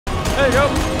There you go.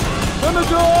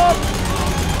 Thunderstorm!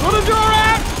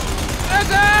 Thunderstorm!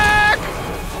 Attack!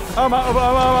 I'm out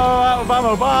of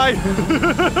ammo. Bye.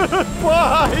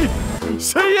 Bye.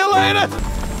 See you later.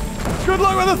 Good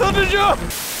luck with the Thunderstorm.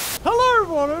 Hello,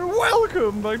 everyone, and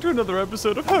welcome back to another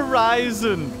episode of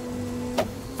Horizon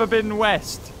Forbidden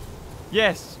West.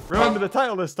 Yes, remember the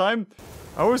title this time.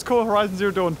 I always call Horizon Zero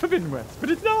Dawn Forbidden West,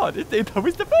 but it's not. That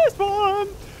was the first one.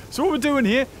 So what we're doing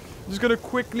here, I'm just going to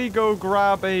quickly go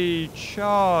grab a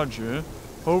charger.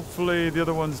 Hopefully the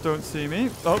other ones don't see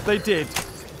me. Oh, they did.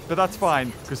 But that's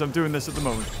fine, because I'm doing this at the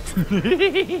moment.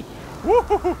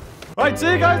 Woo! Right,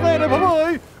 see you guys later.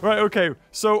 Bye-bye. Right, okay.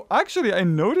 So, actually, I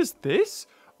noticed this.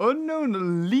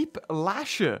 Unknown leap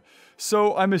lasher.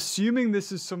 So, I'm assuming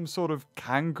this is some sort of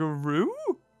kangaroo?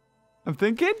 I'm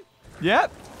thinking?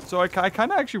 Yep. So, I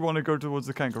kind of actually want to go towards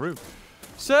the kangaroo.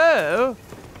 So,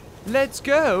 let's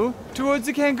go towards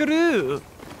the kangaroo.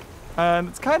 And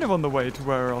it's kind of on the way to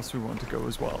where else we want to go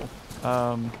as well.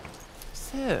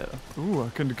 Ooh, I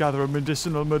can gather a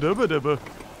medicinal madubba.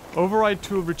 Override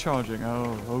tool recharging.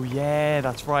 Oh yeah,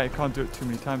 that's right. I can't do it too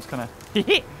many times, can I?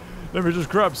 Let me just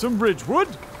grab some bridge wood.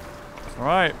 All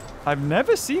right. I've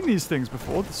never seen these things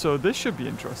before, so this should be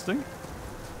interesting.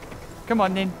 Come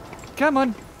on, then. Come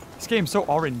on. This game's so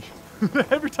orange.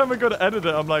 Every time I go to edit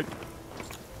it, I'm like,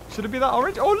 should it be that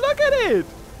orange? Oh, look at it.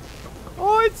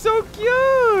 Oh, it's so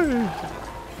cute.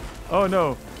 Oh,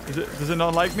 no. Does it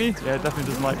not like me? Yeah, it definitely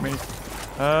doesn't like me.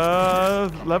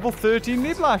 Level 13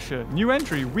 lead lasher. New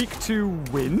entry. Weak to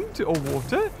wind or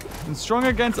water and strong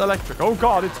against electric. Oh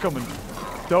god, it's coming.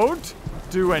 Don't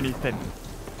do anything.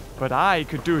 But I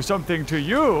could do something to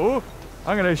you.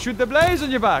 I'm gonna shoot the blaze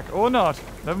on your back. Or not.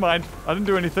 Never mind. I didn't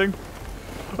do anything.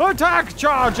 Attack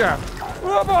charger.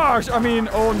 Ravage. I mean,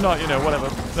 or not, you know, whatever.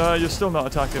 You're still not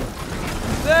attacking.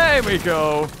 There we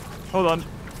go. Hold on.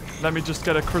 Let me just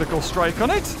get a critical strike on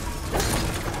it.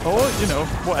 Or, you know,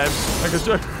 whatever. I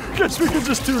guess we can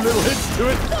just do little hits to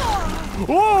it.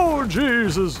 Oh,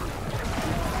 Jesus.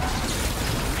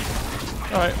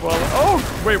 Alright, well, oh,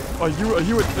 wait, are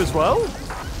you it as well?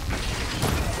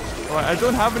 Alright, I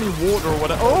don't have any water or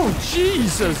whatever. Oh,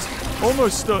 Jesus.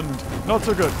 Almost stunned. Not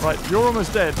so good. Right, you're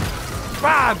almost dead.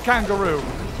 Bad kangaroo.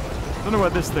 Don't know where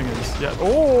this thing is yet.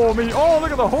 Oh,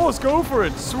 look at the horse. Go for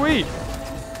it. Sweet.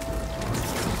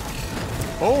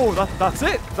 Oh, that's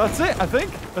it. That's it, I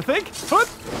think.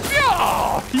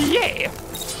 Oh, yeah.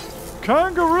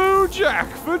 Kangaroo Jack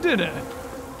for dinner.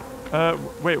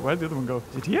 Wait, where'd the other one go?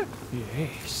 Is it here?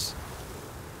 Yes.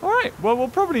 All right. Well, we'll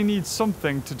probably need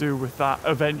something to do with that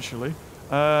eventually.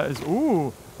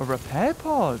 Ooh, a repair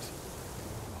pod.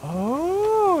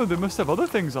 Oh, they must have other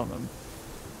things on them.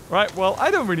 Right. Well, I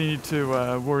don't really need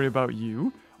to worry about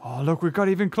you. Oh, look, we've got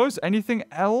even close. Anything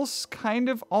else kind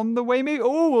of on the way, maybe?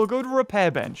 Oh, we'll go to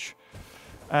repair bench.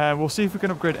 We'll see if we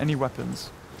can upgrade any weapons.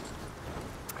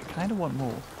 I kind of want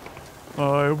more.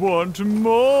 I want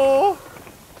more.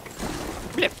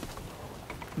 Blip.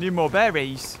 Need more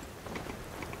berries.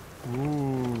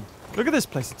 Ooh. Look at this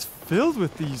place. It's filled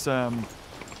with these,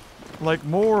 like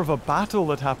more of a battle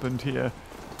that happened here.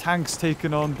 Tanks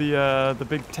taking on the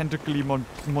big tentacly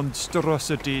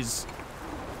monstrosities.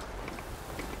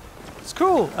 It's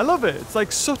cool. I love it. It's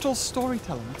like subtle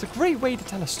storytelling. It's a great way to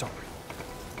tell a story.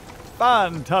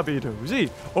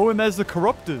 Fantabitozy. Oh, and there's the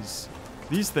corruptors.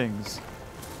 These things.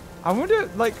 I wonder,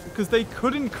 like, because they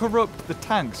couldn't corrupt the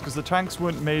tanks because the tanks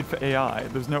weren't made for AI.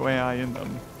 There's no AI in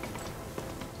them.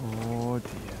 Oh,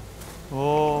 dear.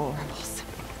 Oh. Rebels.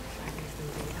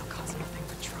 They'll cause nothing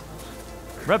but trouble.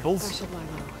 Rebels? I should lie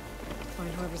low. Find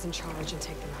whoever's in charge and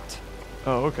take them out.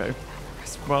 Oh, okay.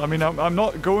 Well, I mean, I'm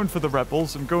not going for the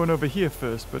rebels. I'm going over here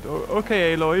first, but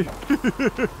okay, Aloy.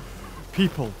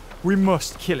 People, we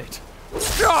must kill it.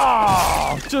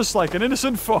 Ah! Just like an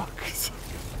innocent fox.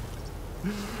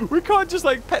 We can't just,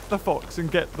 like, pet the fox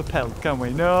and get the pelt, can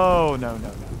we? No.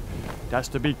 It has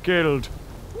to be killed.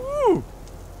 Woo!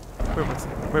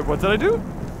 Wait, what did I do?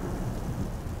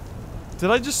 Did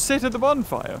I just sit at the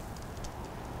bonfire?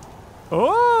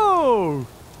 Oh!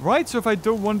 Right, so if I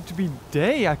don't want it to be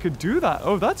day, I could do that.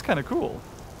 Oh, that's kind of cool.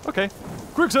 Okay.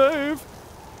 Quick save!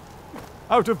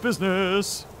 Out of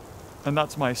business! And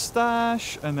that's my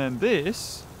stash. And then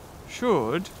this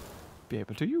should be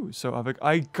able to use. So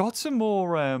I got some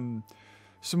more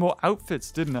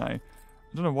outfits, didn't I? I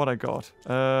don't know what I got.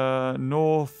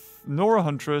 Nora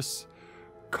Huntress.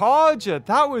 Karja,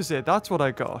 that was it. That's what I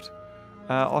got.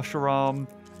 Osharam.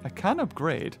 I can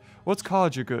upgrade. What's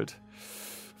Karja good?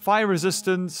 Fire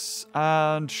resistance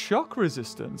and shock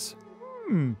resistance.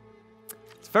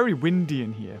 It's very windy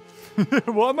in here.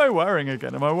 What am I wearing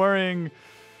again? Am I wearing...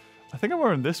 I think I'm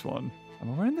wearing this one.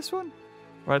 Am I wearing this one?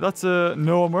 Right, that's a...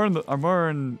 No, I'm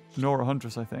wearing Nora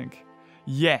Huntress, I think.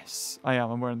 Yes, I am.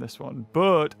 I'm wearing this one.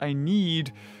 But I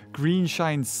need green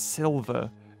shine silver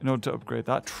in order to upgrade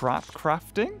that. Trap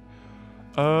crafting?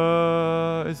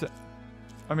 Is it...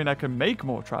 I mean, I can make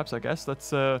more traps, I guess.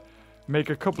 Let's make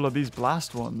a couple of these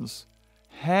blast ones.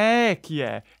 Heck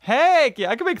yeah. Heck yeah.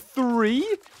 I can make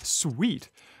 3? Sweet.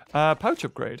 Pouch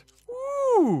upgrade.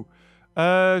 Ooh.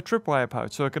 Tripwire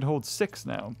pouch, so I can hold 6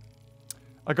 now.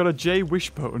 I got a J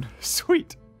wishbone.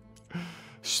 Sweet.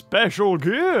 Special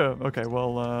gear. Okay,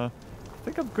 well, I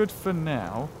think I'm good for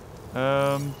now.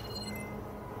 I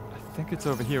think it's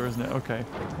over here, isn't it? Okay.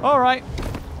 All right.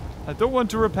 I don't want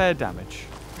to repair damage.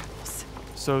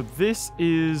 So this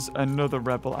is another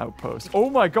rebel outpost. Oh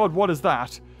my god, what is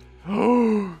that?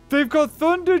 Oh, they've got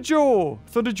Thunderjaw.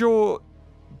 Thunderjaw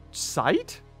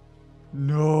sight?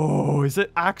 No, is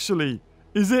it actually?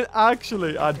 Is it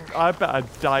actually? I bet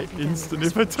I'd die instant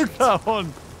if I took that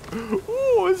on.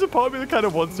 Oh, there's a part of me that kind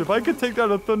of wants to. If I could take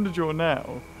down a Thunderjaw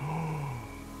now,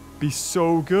 be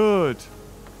so good.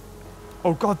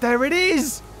 Oh god, there it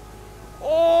is.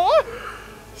 Oh,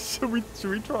 should we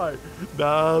try? No,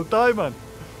 I'll die, man.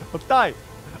 I'll die.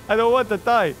 I don't want to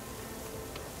die.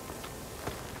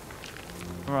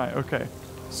 Alright, okay.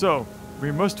 So, we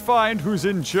must find who's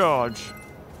in charge.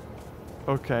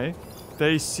 Okay.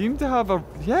 They seem to have a...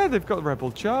 Yeah, they've got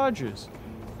rebel charges.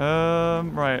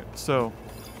 Right, so...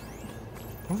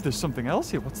 Oh, there's something else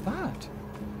here. What's that?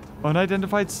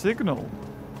 Unidentified signal.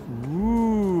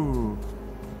 Ooh.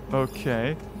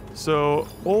 Okay. So,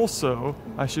 also,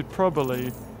 I should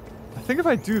probably... I think if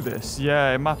I do this,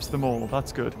 yeah, it maps them all.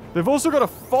 That's good. They've also got a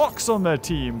fox on their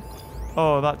team.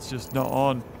 Oh, that's just not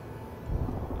on.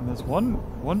 And there's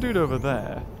one dude over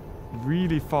there,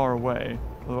 really far away,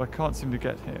 although I can't seem to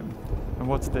get him. And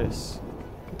what's this?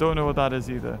 Don't know what that is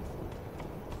either.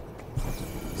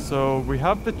 So we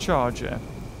have the charger.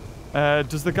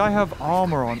 Does the guy have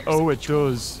armor on? Oh, it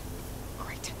does.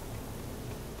 Great.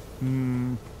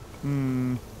 I'm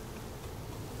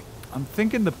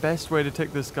thinking the best way to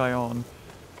take this guy on.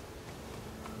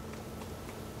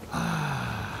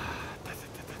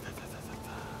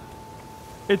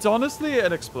 It's honestly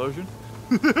an explosion.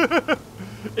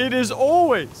 It is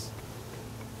always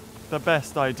the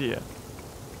best idea.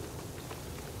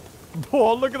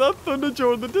 Oh, look at that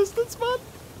Thunderjaw in the distance,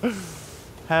 man.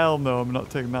 Hell no, I'm not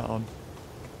taking that on.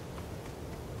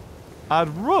 I'd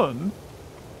run.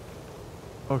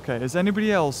 Okay, has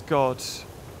anybody else got...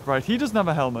 Right, he doesn't have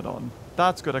a helmet on.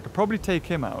 That's good. I could probably take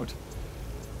him out.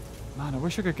 Man, I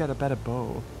wish I could get a better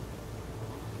bow.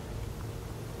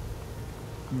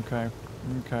 Okay.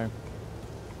 Okay.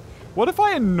 What if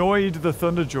I annoyed the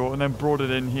Thunderjaw and then brought it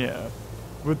in here?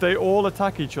 Would they all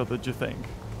attack each other, do you think?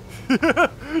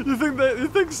 You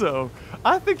think so?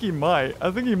 I think he might.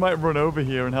 I think he might run over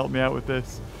here and help me out with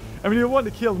this. I mean, he'll want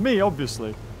to kill me,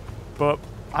 obviously. But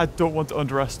I don't want to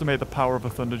underestimate the power of a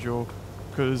Thunderjaw.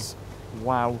 Because,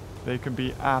 wow, they can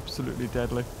be absolutely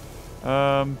deadly.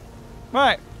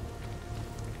 Right.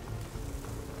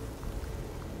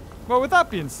 Well, with that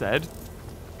being said...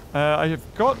 I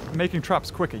have got making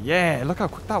traps quicker. Yeah, look how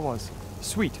quick that was.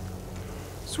 Sweet.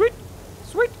 Sweet.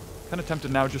 Sweet. Kind of tempted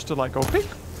now just to like go peek.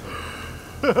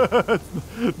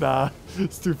 Nah,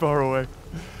 it's too far away.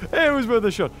 Hey, it was worth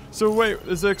a shot. So wait,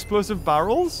 is there explosive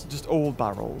barrels? Just old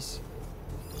barrels.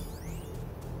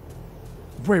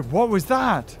 Wait, what was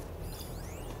that?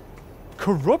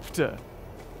 Corruptor.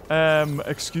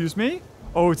 Excuse me?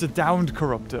 Oh, it's a downed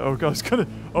corruptor. Oh, God, I was gonna...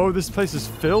 Oh, this place is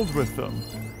filled with them.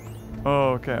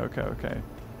 Oh, okay, okay, okay.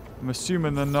 I'm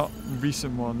assuming they're not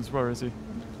recent ones. Where is he?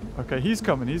 Okay, he's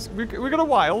coming. We got a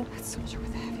while. That soldier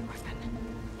with a heavy weapon.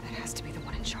 That has to be the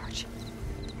one in charge.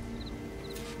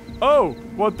 Oh,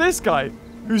 what, this guy?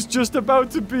 Who's just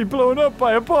about to be blown up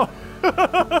by a bomb.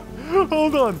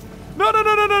 Hold on. No, no,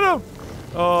 no, no, no, no.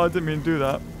 Oh, I didn't mean to do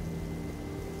that.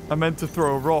 I meant to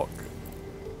throw a rock.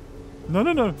 No,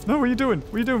 no, no. No, what are you doing?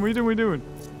 What are you doing? What are you doing? What are you doing?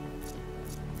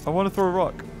 I want to throw a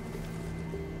rock.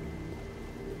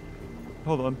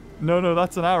 Hold on. No, no,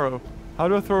 that's an arrow. How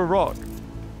do I throw a rock?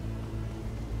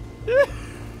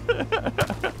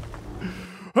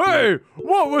 Hey!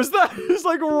 What was that? It's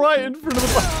like right in front of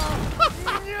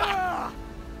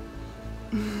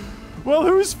the... Well,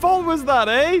 whose fault was that,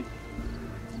 eh?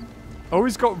 Oh,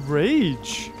 he's got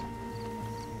rage.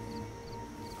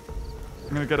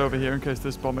 I'm gonna get over here in case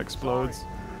this bomb explodes.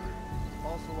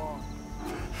 False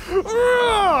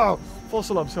alarm. False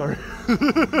alarm, sorry.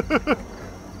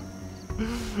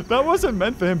 That wasn't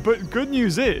meant for him, but good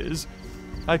news is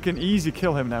I can easily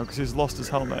kill him now because he's lost his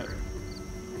helmet.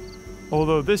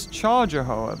 Although this charger,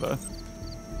 however,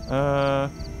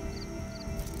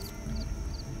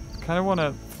 Kind of want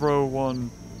to throw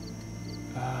one.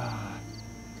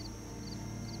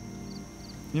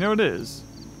 You know what it is?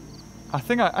 I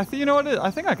think you know what it is?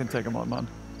 I think I can take them on, man.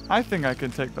 I think I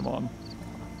can take them on.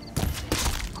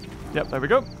 Yep, there we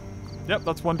go. Yep,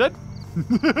 that's one dead.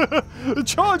 The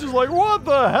charge is like, what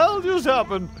the hell just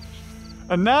happened?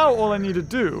 And now all I need to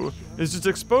do is just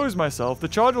expose myself. The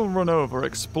charge will run over,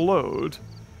 explode.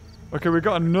 Okay, we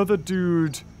got another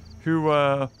dude who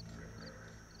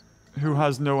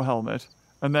has no helmet.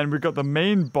 And then we got the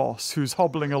main boss who's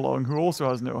hobbling along who also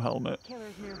has no helmet.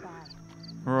 Killers nearby.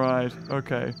 Right,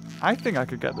 okay. I think I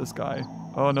could get this guy.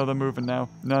 Oh no, they're moving now.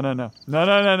 No, no, no. No,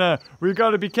 no, no, no. We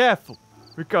gotta be careful.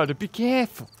 We gotta be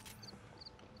careful.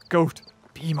 Goat,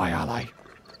 be my ally.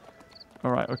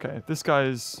 Alright, okay. This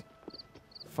guy's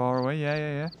far away. Yeah,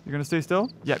 yeah, yeah. You're gonna stay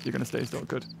still? Yep, you're gonna stay still.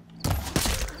 Good.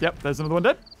 Yep, there's another one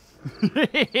dead.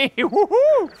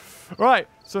 Woohoo! Right,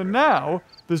 so now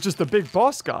there's just the big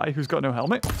boss guy who's got no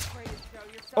helmet.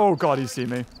 Oh god, he's seen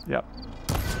me. Yep.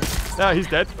 Yeah, he's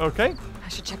dead. Okay. I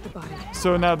should check the body.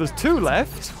 So now there's two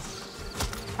left.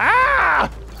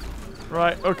 Ah!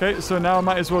 Right, okay, so now I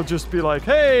might as well just be like,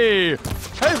 hey!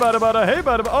 Hey, bada bada, hey,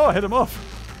 bada bada. Oh, I hit him off.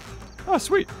 Oh,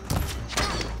 sweet.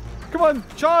 Come on,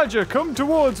 charger, come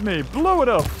towards me. Blow it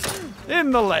up.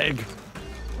 In the leg.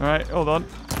 Alright, hold on.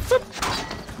 Boop.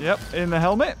 Yep, in the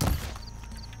helmet.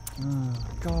 Oh,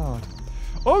 God.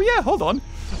 Oh, yeah, hold on.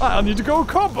 I need to go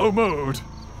combo mode.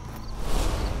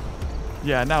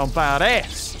 Yeah, now I'm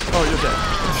badass. Oh, you're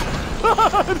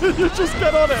dead. You just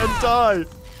get on it and die.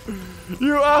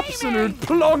 You absolute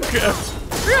plonker.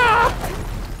 Yeah!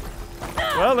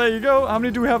 Well, there you go. How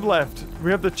many do we have left?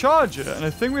 We have the charger, and I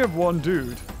think we have one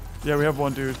dude. Yeah, we have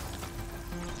one dude.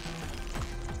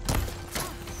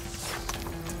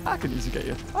 I can easily get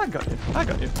you. I got you. I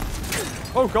got you.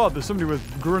 Oh god, there's somebody with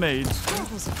grenades.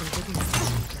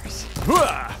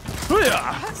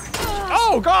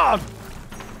 Oh god!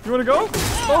 You wanna go?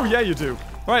 Oh yeah, you do.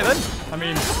 Right then. I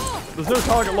mean, there's no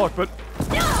target lock, but...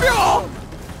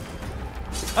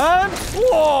 And...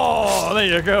 Whoa! There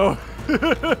you go.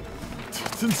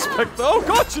 Inspect... Oh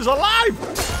god, she's alive!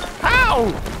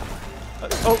 How?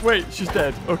 Oh wait, she's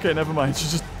dead. Okay, never mind.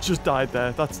 She just died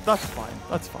there. That's fine.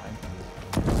 That's fine.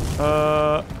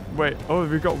 Wait. Oh,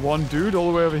 we've got one dude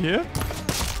all the way over here.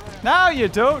 Now you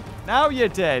don't. Now you're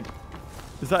dead.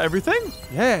 Is that everything?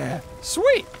 Yeah.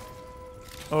 Sweet.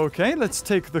 Okay, let's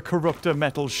take the corruptor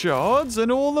metal shards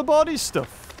and all the body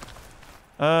stuff.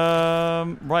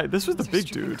 Right. This was the big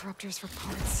dude. Corruptors for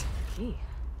parts. Key.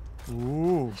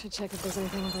 Ooh. I should check if there's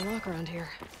anything with a lock around here.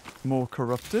 More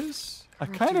corruptors? I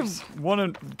kind of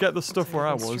want to get the stuff where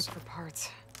I was. For parts.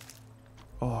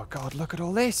 Oh god, look at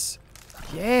all this.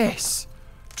 Yes!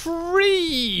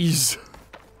 Trees!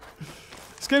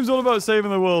 This game's all about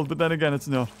saving the world, but then again, it's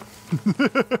not.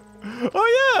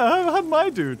 Oh yeah, I had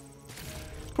my dude.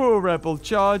 Poor rebel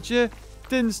charger.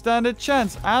 Didn't stand a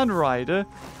chance. And rider.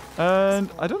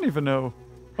 And I don't even know.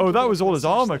 Oh, that was all his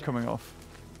armor coming off.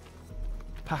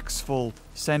 Pack's full.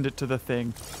 Send it to the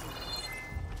thing.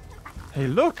 Hey,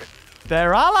 look!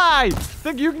 They're allied!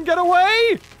 Think you can get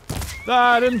away?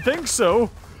 I didn't think so.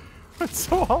 It's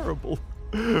so horrible.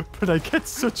 But I get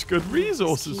such good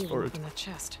resources for it. In the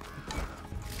chest.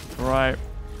 Right.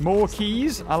 More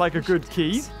keys. I like a good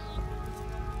key.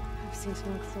 I've seen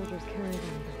some soldiers carry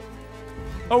them,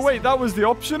 but... Oh wait, that was the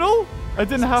optional? I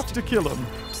didn't have to kill him.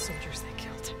 Soldiers they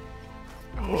killed.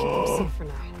 Oh. For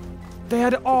now. They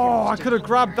had... Oh, I could have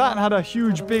grabbed that and had a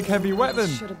huge, big, heavy weapon.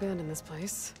 Should abandon this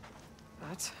place.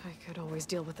 But I could always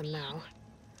deal with them now.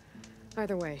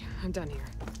 Either way, I'm done here.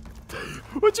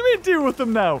 What do you mean deal with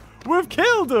them now? We've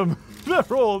killed them. They're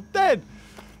all dead.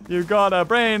 You got a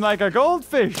brain like a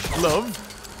goldfish, love.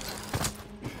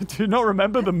 Do you not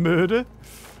remember the murder?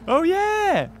 Oh,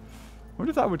 yeah. I wonder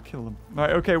if that would kill them. All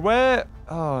right, okay, where...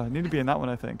 Oh, I need to be in that one,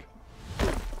 I think.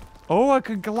 Oh, I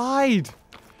can glide.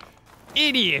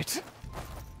 Idiot.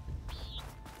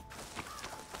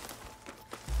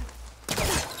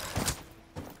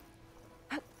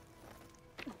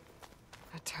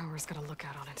 That tower's got a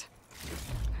lookout on it.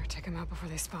 Better take them out before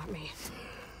they spot me.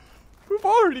 We've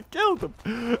already killed them.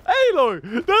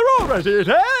 Aloy, they're already at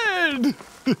hand.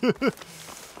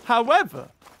 However,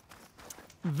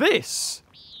 this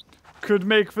could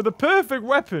make for the perfect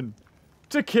weapon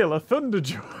to kill a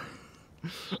Thunderjoy.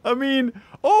 I mean,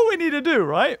 all we need to do,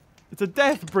 right? It's a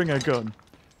Deathbringer gun.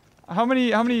 How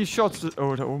many shots does...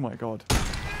 Oh my god.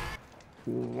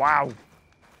 Wow.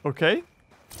 Okay.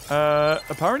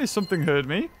 Apparently something heard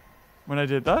me when I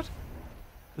did that.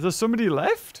 Is there somebody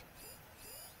left?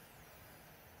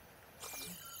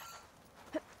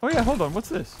 Oh yeah, hold on. What's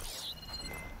this?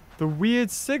 The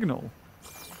weird signal.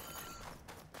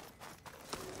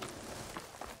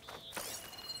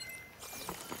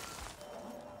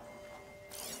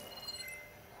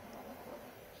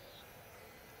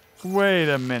 Wait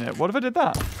a minute. What if I did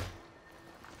that?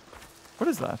 What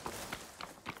is that?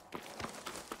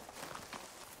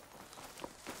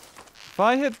 If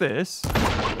I hit this...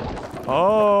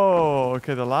 Oh,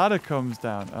 okay, the ladder comes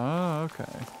down. Oh,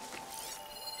 okay.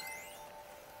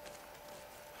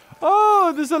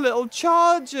 Oh, there's a little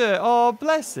charger. Oh,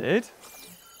 bless it.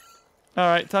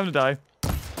 Alright, time to die.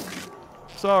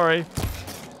 Sorry.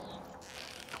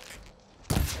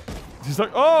 He's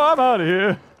like, oh, I'm out of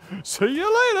here. See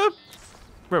you later.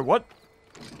 Wait, what?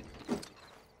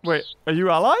 Wait, are you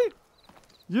Ally?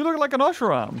 You look like an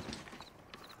Osharam.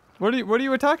 What are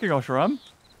you attacking, Osharam?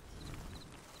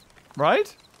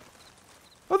 Right?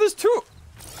 Oh, there's two.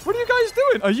 What are you guys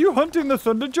doing? Are you hunting the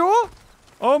Thunderjaw?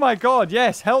 Oh my god,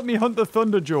 yes. Help me hunt the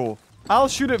Thunderjaw. I'll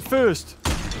shoot it first.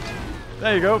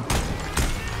 There you go.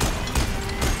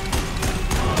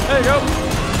 There you go.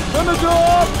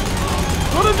 Thunderjaw!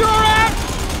 Thunderjaw out!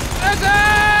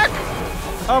 Attack!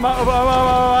 I'm out of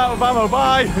ammo.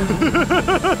 Bye.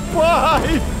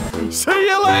 Bye. See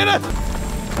you later.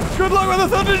 Good luck with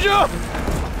the Thunderjaw.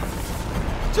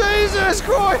 Jesus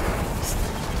Christ.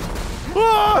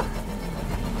 Ah!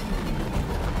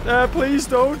 Please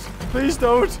don't. Please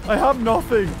don't. I have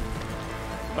nothing.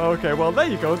 Okay, well, there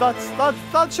you go.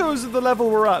 That shows the level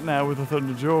we're at now with the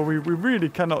Thunderjaw. We really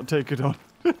cannot take it on.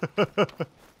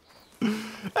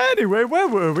 Anyway, where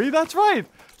were we? That's right.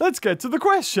 Let's get to the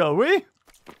quest, shall we?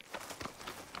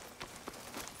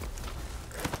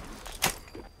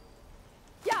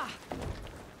 Yeah.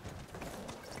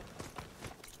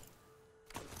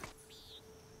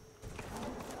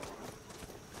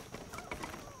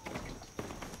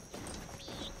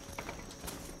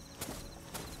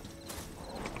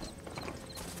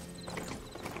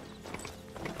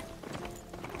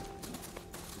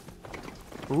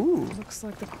 Ooh. Looks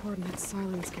like the coordinates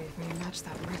Silence gave me match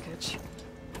that wreckage.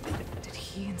 Did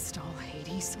he install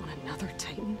Hades on another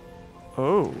Titan?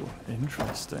 Oh,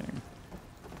 interesting.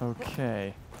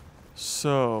 Okay.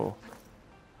 So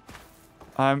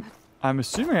I'm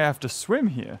assuming I have to swim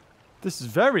here. This is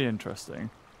very interesting.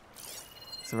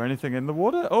 Is there anything in the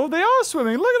water? Oh, they are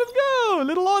swimming. Look at them go!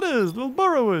 Little otters, little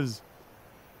burrowers.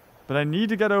 But I need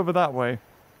to get over that way.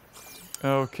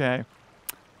 Okay.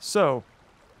 So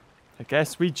I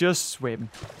guess we just swim.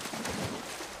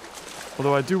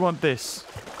 Although I do want this.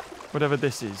 Whatever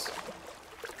this is.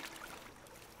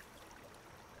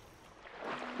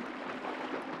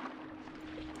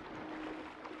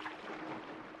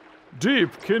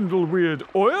 Deep kindle weird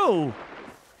oil.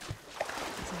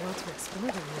 There's a lot to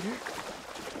explore down there. I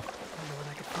wonder what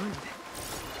I could find.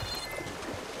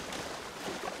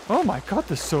 Oh my god,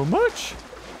 there's so much.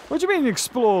 What do you mean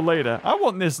explore later? I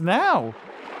want this now.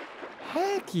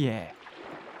 Heck yeah.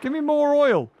 Give me more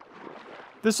oil.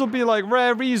 This will be like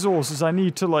rare resources I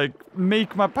need to like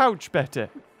make my pouch better.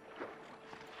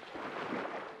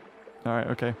 Alright,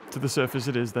 okay. To the surface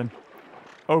it is then.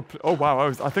 Oh, oh wow,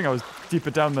 I think I was deeper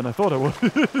down than I thought I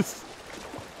was.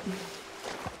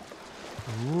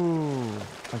 Ooh.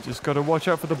 I've just got to watch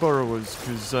out for the burrowers,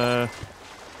 because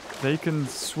they can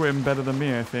swim better than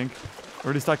me, I think. Or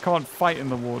at least I can't fight in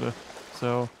the water.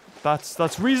 So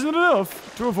that's reason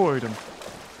enough to avoid them.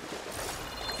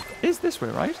 Is this way,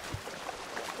 right?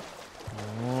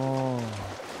 Oh.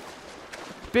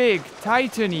 Big,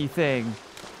 titany thing.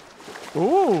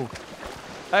 Ooh.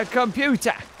 A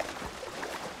computer.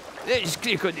 Let's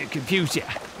click on the computer.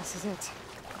 This is it.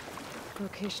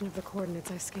 Location of the coordinates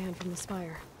I scanned from the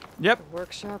spire. Yep. The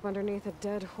workshop underneath a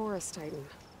dead Horus Titan.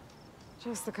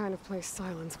 Just the kind of place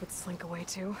Silence would slink away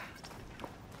to.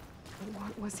 But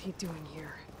what was he doing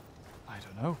here? I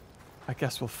don't know. I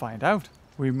guess we'll find out.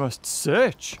 We must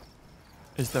search.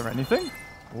 Is there anything?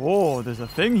 Oh, there's a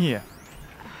thing here.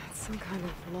 It's some kind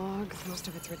of log. Most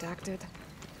of it's redacted.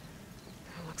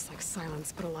 It looks like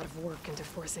Silence put a lot of work into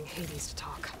forcing Hades to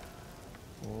talk.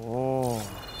 Oh.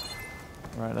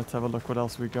 Right, let's have a look what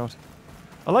else we got.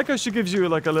 I like how she gives you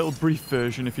like a little brief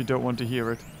version if you don't want to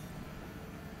hear it.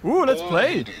 Ooh, let's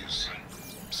play. Hades.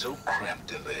 So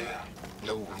cramped in there.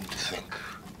 No room to think.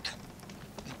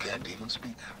 You can't even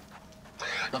speak.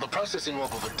 Now the processing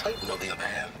warp of a Titan, on the other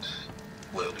hand,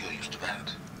 well, you're used to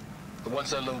that. But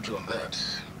once I load you on that,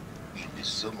 you'll be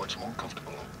so much more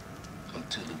comfortable.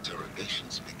 Until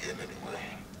interrogations begin anyway.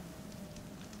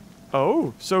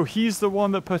 Oh, so he's the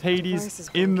one that put Hades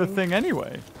in the thing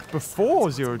anyway,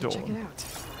 before Zero Dawn. Check it out.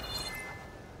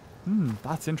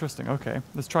 That's interesting. Okay,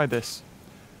 let's try this.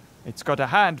 It's got a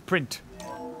handprint.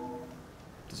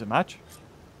 Does it match?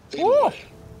 Anyway,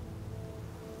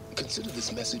 consider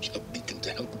this message a beacon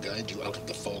to help guide you out of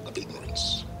the fog of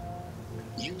ignorance.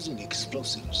 Using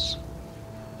explosives,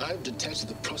 I've detached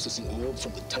the processing orb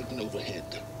from the Titan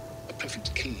overhead.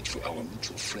 perfect cage for our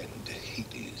mutual friend,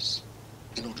 Hades.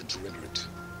 In order to render it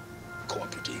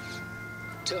cooperative,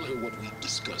 tell her what we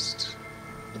discussed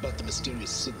about the mysterious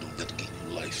signal that gave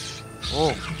you life.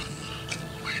 Oh.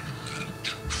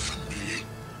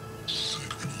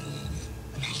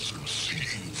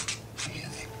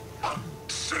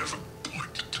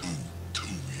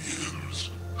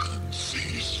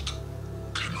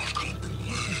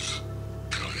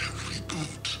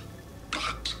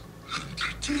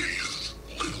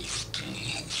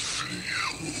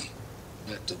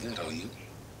 Back to that, are you?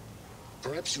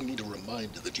 Perhaps you need a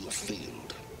reminder that you have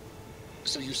failed.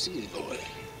 So you see, Aloy,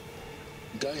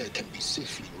 Gaia can be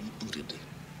safely rebooted.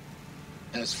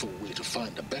 As for where to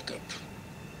find a backup,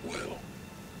 well,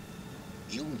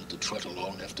 you'll need to trot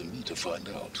along after me to find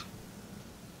out.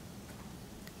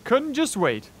 Couldn't just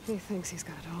wait. He thinks he's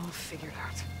got it all figured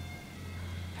out.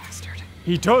 Bastard.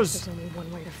 He does. There's only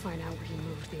one way to find out where he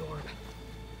moved the orb.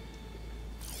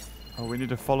 Oh, we need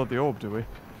to follow the orb, do we?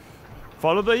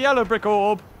 Follow the yellow brick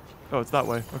orb. Oh, it's that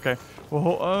way. Okay.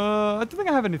 Well, I don't think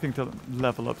I have anything to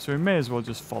level up, so we may as well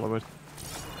just follow it.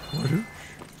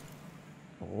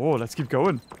 Oh, let's keep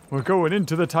going. We're going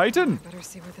into the Titan. Better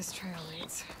see where this trail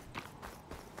leads.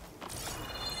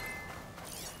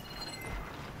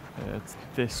 It's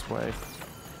this way.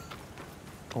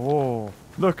 Oh,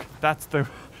 look, that's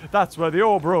where the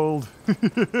orb rolled.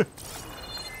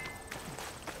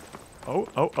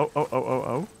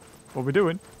 Oh. What are we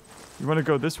doing? You want to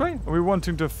go this way? Are we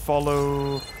wanting to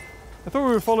follow... I thought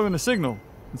we were following the signal.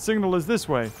 The signal is this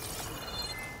way. I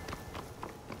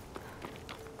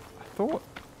thought...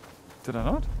 Did I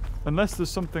not? Unless there's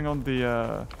something on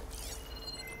the...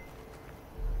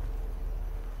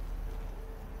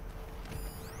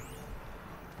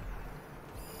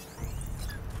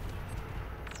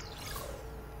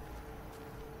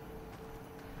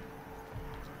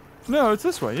 No, it's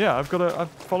this way. Yeah, I'm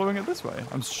following it this way.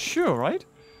 I'm sure, right?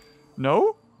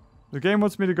 No? The game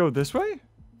wants me to go this way?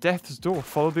 Death's door.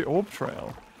 Follow the orb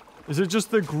trail. Is it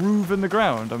just the groove in the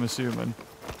ground, I'm assuming?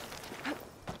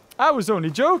 I was only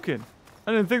joking.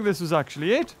 I didn't think this was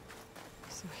actually it.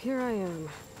 So here I am,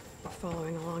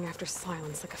 following along after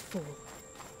Silence like a fool.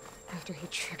 After he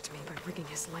tricked me by rigging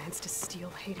his lance to steal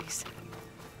Hades.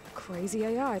 Crazy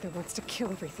AI that wants to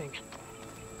kill everything.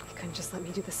 He couldn't just let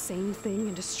me do the same thing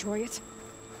and destroy it.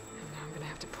 And now I'm gonna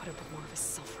have to put up with more of his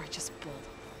self-righteous bull.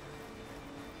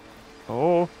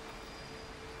 Oh.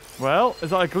 Well,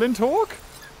 is that a Glinthawk?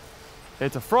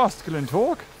 It's a Frost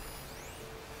Glinthawk.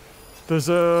 There's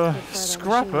a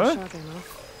Scrapper. I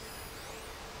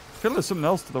feel there's something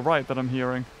else to the right that I'm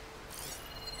hearing.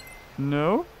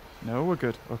 No? No, we're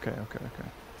good. Okay.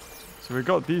 So we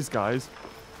got these guys.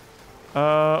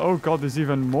 Oh god, there's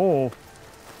even more.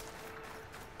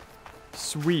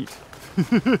 Sweet.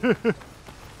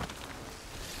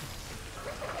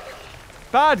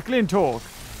 Bad Glinthawk.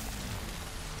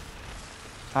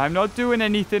 I'm not doing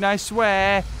anything, I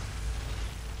swear.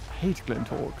 I hate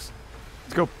Glinthawks.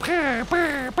 Let's go.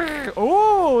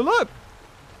 Oh, look.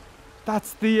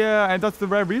 That's the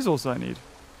rare resource I need.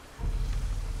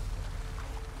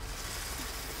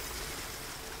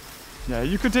 Yeah,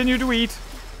 you continue to eat.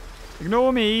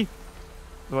 Ignore me.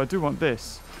 Though I do want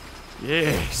this.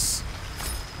 Yes.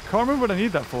 Can't remember what I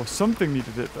need that for. Something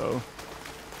needed it though.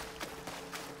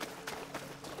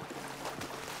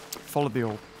 Follow the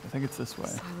orb. I think it's this way.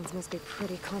 Silence must be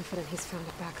pretty confident he's found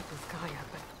a backup with Gaia,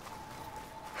 but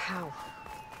how?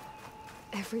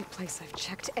 Every place I've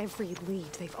checked, every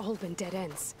lead, they've all been dead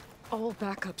ends. All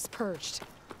backups purged.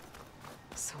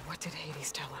 So what did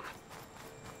Hades tell him?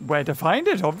 Where to find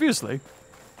it, obviously.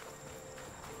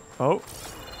 Oh.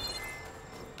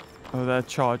 Oh, they're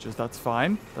charges. That's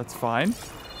fine. That's fine.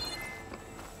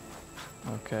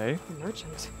 Okay. A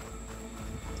merchant.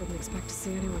 Didn't expect to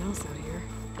see anyone else out here.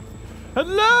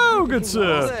 Hello, good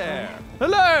sir. There.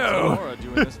 Hello. Laura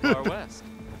doing this far west.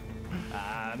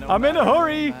 No I'm in a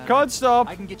hurry. Can't stop.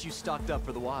 I can get you stocked up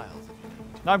for the wild.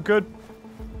 I'm good.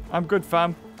 I'm good,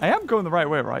 fam. I am going the right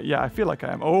way, right? Yeah, I feel like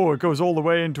I am. Oh, it goes all the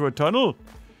way into a tunnel.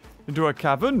 Into a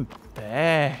cavern.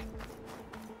 There.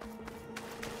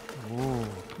 Oh,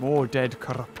 more dead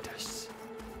corruptors.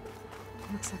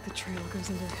 Looks like the trail goes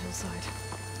into the hillside.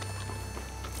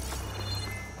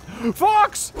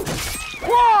 Fox!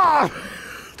 Whoa!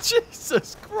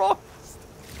 Jesus Christ!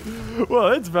 Well,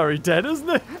 it's very dead, isn't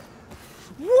it?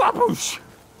 Whoosh!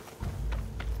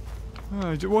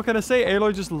 What can I say?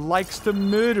 Aloy just likes to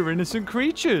murder innocent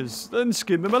creatures and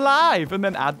skin them alive and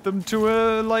then add them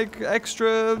to like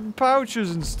extra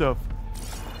pouches and stuff.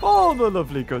 All the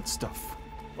lovely good stuff.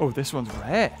 Oh, this one's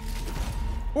rare.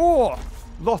 Oh,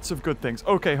 lots of good things.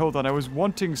 Okay, hold on. I was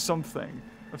wanting something.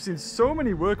 I've seen so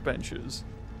many workbenches.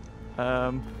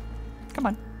 Come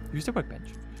on, use the workbench.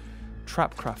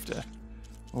 Trap crafter.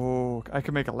 Oh, I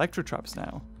can make electro traps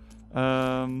now.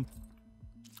 I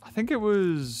think it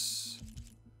was...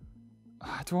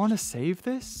 do I want to save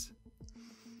this?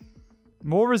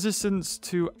 More resistance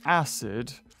to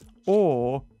acid,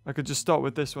 or I could just start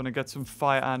with this one and get some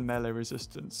fire and melee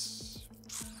resistance.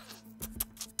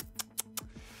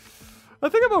 I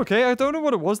think I'm okay. I don't know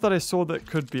what it was that I saw that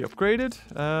could be upgraded,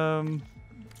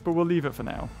 but we'll leave it for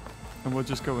now, and we'll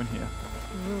just go in here.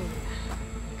 Ooh.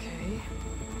 Okay.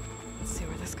 Let's see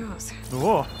where this goes.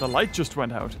 Oh, the light just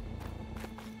went out.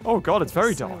 Oh god, it's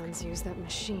very dark. Silence used that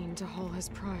machine to haul his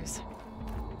prize.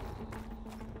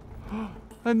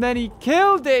 And then he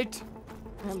killed it!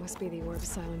 That must be the orb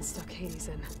Silence stuck Hades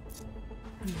in.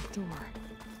 And the door.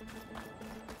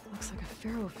 Looks like a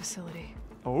Pharaoh facility.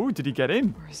 Oh, did he get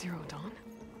in? Or a Zero Dawn.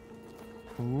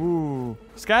 Ooh.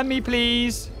 Scan me,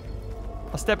 please.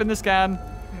 I'll step in the scan.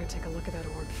 Better take a look at that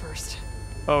orb first.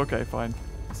 Oh, okay, fine.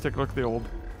 Let's take a look at the orb.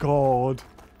 God.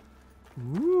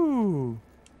 Ooh.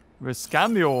 We'll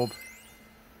scan the orb.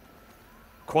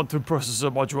 Quantum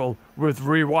processor module with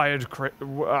rewired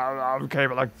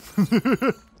cabling.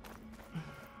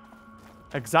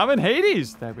 Examine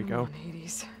Hades. There we go. Come on,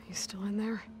 Hades. You still in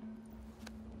there?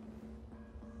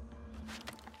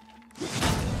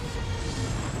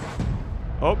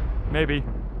 Oh, maybe.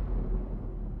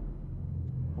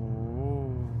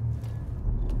 Oh.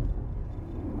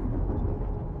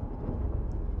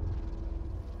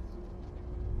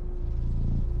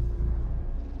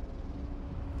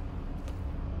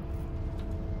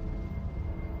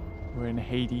 We're in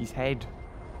Hades' head.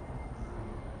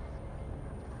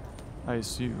 I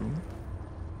assume.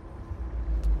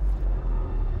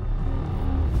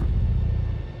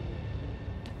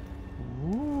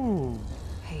 Ooh.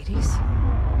 Hades?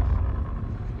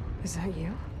 Is that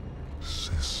you?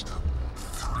 System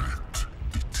threat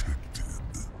detected.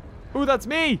 Ooh, that's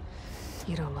me!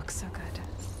 You don't look so good.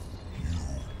 You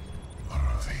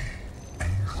are the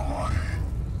Aloy.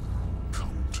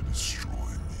 Come to destroy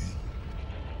me.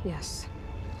 Yes.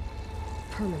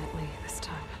 Permanently this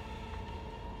time.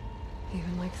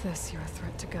 Even like this, you're a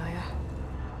threat to Gaia.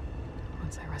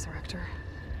 Once I resurrect her.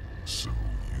 So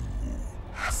you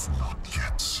have not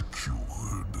yet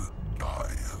secured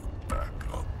Gaia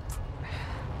backup.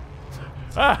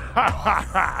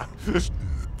 Is dead.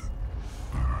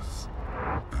 Earth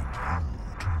and you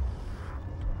too.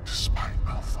 Despite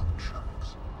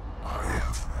malfunctions, I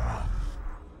have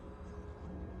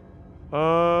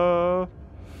won.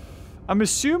 I'm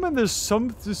assuming there's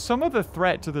some other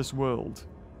threat to this world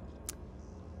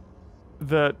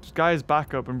that Gaia's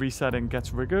backup and resetting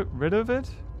gets rid of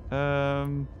it. Yeah,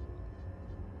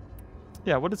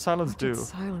 what did Silence do? What did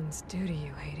Silence do to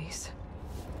you, Hades?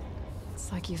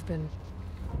 It's like you've been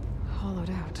hollowed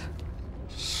out.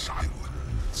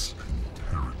 Silence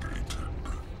interrogated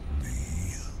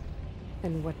me.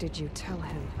 And what did you tell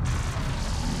him?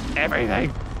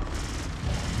 Everything!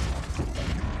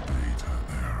 Data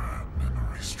error,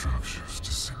 memory structures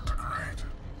disintegrate.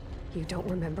 You don't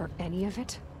remember any of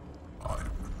it? I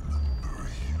remember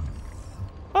you.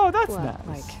 Oh, that's Well,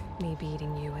 nice. like me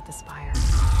beating you at the spire.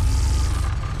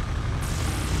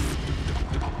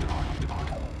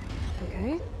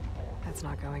 Okay, that's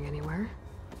not going anywhere.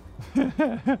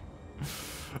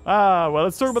 Well,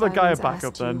 let's talk about the Gaia Silence backup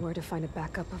asked you then. where to find a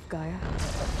backup of Gaia?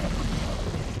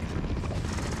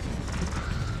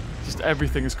 Just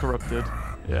everything is corrupted.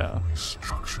 Yeah.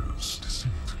 Structures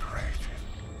disintegrated.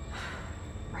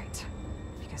 Right,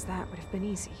 because that would have been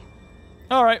easy.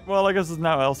 All right. Well, I guess there's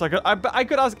now else. I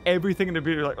could ask everything and it'd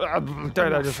be like,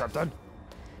 data disrupted.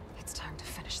 It's time to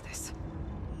finish this.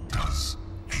 Does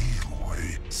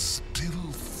Aloy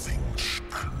still think she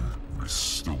can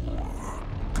restore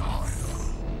Gaia?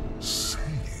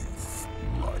 Save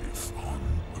life on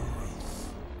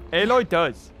Earth? Aloy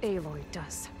does. Aloy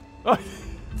does. Then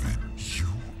you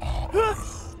are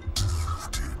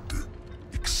defeated.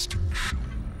 Extinction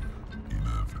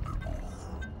inevitable.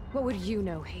 What would you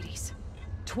know, Hades?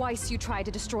 Twice you tried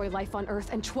to destroy life on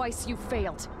Earth, and twice you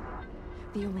failed.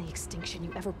 The only extinction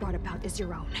you ever brought about is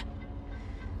your own.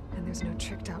 And there's no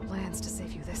tricked-out lands to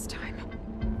save you this time.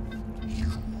 You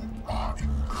are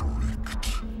incorrect.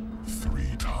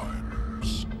 3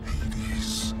 times.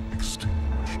 Hades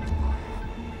extinguished life.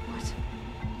 What?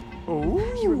 Oh.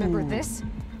 You remember this?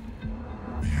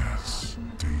 Yes,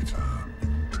 data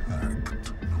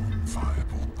intact.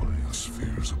 Non-viable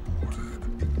biospheres aborted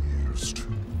in years 2,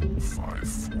 5,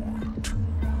 4, 2,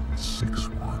 1, 6,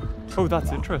 1. Oh,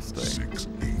 that's interesting. 6,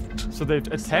 8. So they've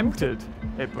attempted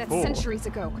it That's before. centuries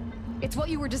ago. It's what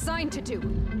you were designed to do.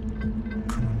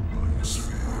 Command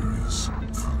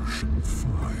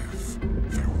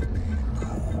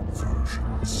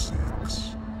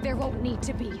There won't need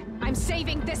to be. I'm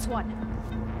saving this one.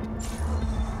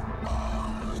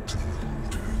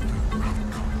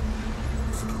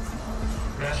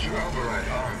 Master override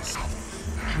on.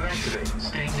 To activate,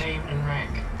 state name and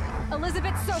rank.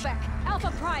 Elizabeth Sobek, Alpha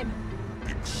Prime.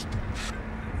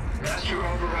 Master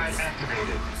override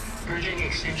activated. Purging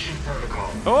extinction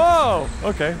protocol. Oh,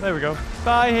 okay, there we go.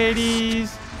 Bye,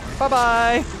 Hades.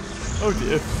 Bye-bye. Oh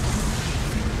dear.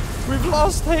 We've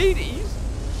lost Hades.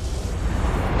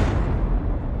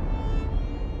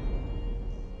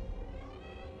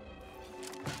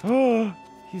 Oh,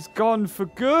 he's gone for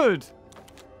good.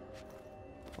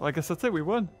 Well, I guess that's it. We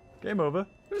won. Game over.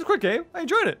 It was a quick game. I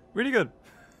enjoyed it. Really good.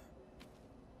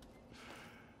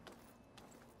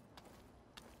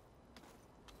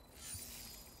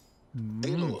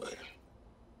 Aloy,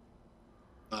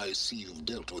 I see you've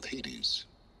dealt with Hades.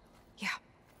 Yeah.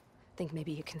 Think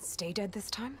maybe you can stay dead this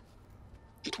time?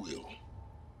 It will.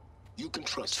 You can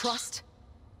trust. Trust?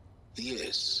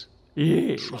 Yes.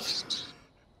 Yeah. Trust.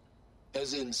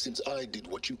 As in, since I did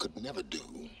what you could never do,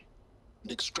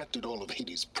 and extracted all of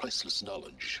Hades' priceless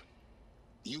knowledge,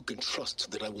 you can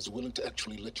trust that I was willing to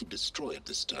actually let you destroy it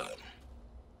this time.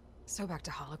 So back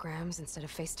to holograms instead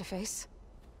of face-to-face?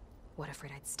 What,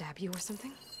 afraid I'd stab you or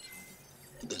something?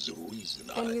 There's a reason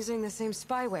And using the same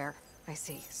spyware. I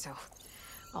see, so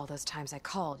all those times I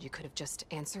called, you could have just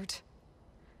answered?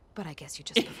 But I guess you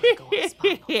just prefer to go on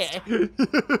spy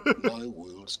mode. My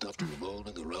world stopped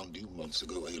revolving around you months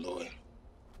ago, Aloy.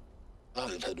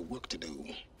 I've had work to do.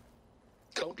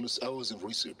 Countless hours of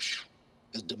research,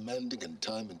 as demanding and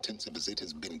time-intensive as it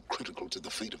has been critical to the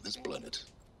fate of this planet.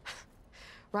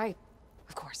 Right,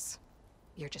 of course.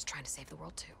 You're just trying to save the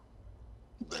world too.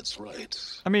 That's right.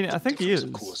 I mean, I think he is. The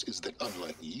difference, of course, is that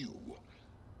unlike you,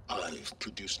 I've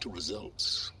produced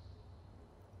results.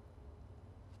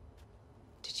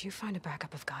 Did you find a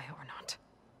backup of Gaia or not?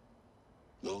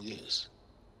 Oh, yes.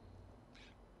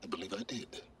 I believe I did.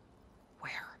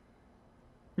 Where?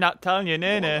 Not telling you,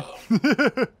 Nana.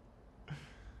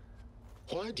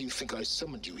 Why do you think I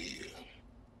summoned you here?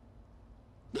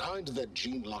 Behind that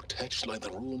gene-locked hatch lie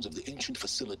the ruins of the ancient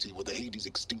facility where the Hades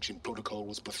extinction protocol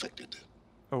was perfected.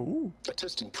 Oh. A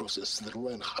testing process that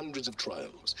ran hundreds of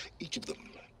trials, each of them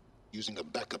using a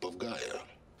backup of Gaia.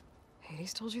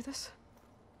 Hades told you this?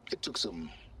 It took some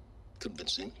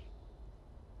convincing,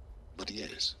 but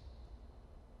yes.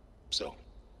 So,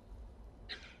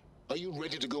 are you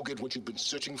ready to go get what you've been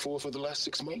searching for the last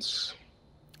 6 months?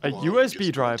 A Or are you USB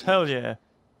just drive, going to hell yeah.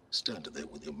 Stand there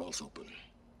with your mouth open.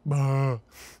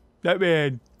 That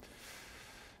man.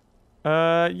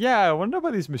 Yeah, I wonder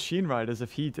about these machine riders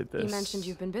if he did this. You mentioned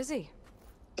you've been busy.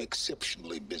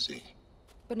 Exceptionally busy.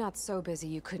 But not so busy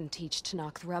you couldn't teach to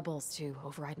knock the rebels to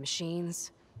override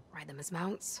machines, ride them as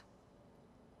mounts.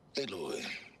 Aloy,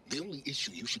 the only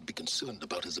issue you should be concerned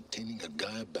about is obtaining a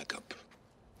Gaia backup.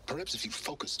 Perhaps if you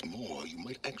focused more, you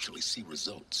might actually see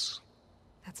results.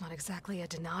 That's not exactly a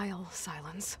denial,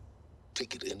 Silence.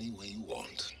 Take it any way you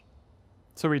want.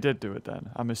 So we did do it then,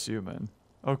 I'm assuming.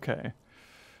 Okay.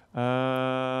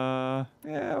 Yeah,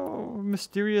 oh,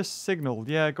 mysterious signal.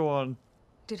 Yeah, go on.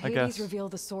 Did I Hades guess. reveal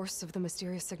the source of the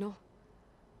mysterious signal?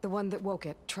 The one that woke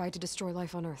it, tried to destroy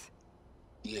life on Earth?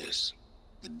 Yes,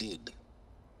 it did.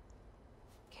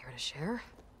 Care to share?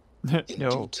 In No.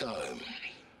 due time.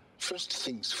 First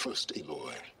things first,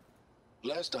 Aloy.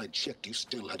 Last I checked, you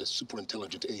still had a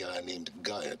super-intelligent AI named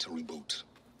Gaia to reboot.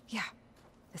 Yeah.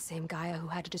 The same Gaia who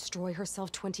had to destroy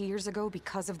herself 20 years ago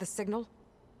because of the signal?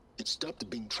 It stopped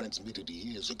being transmitted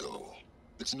years ago.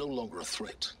 It's no longer a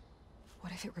threat.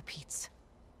 What if it repeats?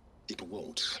 It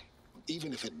won't.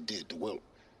 Even if it did, well...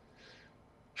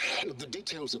 The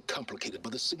details are complicated,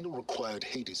 but the signal required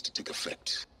Hades to take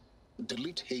effect.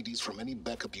 Delete Hades from any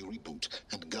backup you reboot,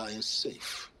 and Gaia's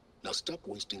safe. Now stop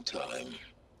wasting time.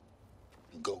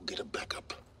 Go get a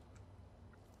backup.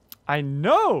 I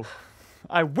know!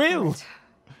 I will! Right.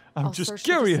 I'm I'll just search the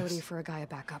curious. facility for a Gaia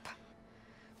backup.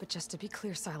 But just to be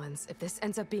clear, Silence, if this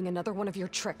ends up being another one of your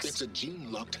tricks... It's a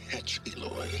gene-locked hatch,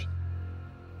 Aloy.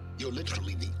 You're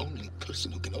literally the only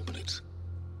person who can open it.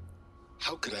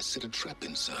 How could I set a trap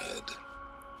inside?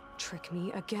 Trick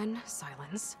me again,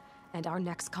 Silence, and our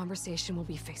next conversation will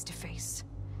be face-to-face.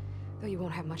 Though you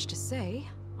won't have much to say,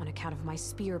 on account of my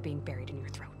spear being buried in your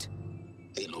throat.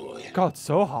 Aloy, God,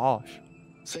 so harsh.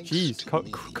 thanks Jeez, to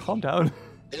me, calm down.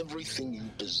 everything you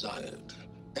desired,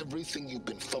 everything you've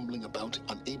been fumbling about,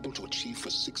 unable to achieve for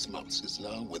 6 months, is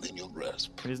now within your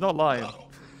grasp. He's not lying.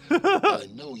 Now, I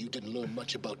know you didn't learn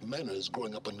much about manners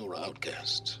growing up a Nora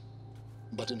outcast.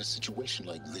 But in a situation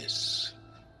like this,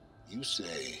 you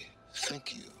say,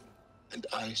 thank you, and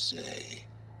I say,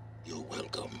 you're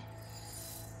welcome.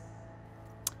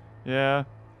 Yeah.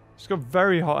 She got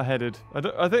very hot-headed.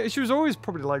 I think she was always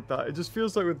probably like that. It just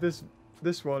feels like with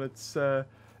this one, it's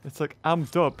like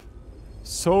amped up.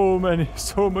 So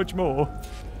much more.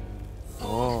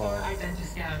 Oh.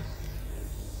 Identiscan.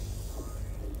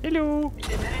 Hello.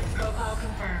 Genetic profile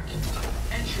confirmed.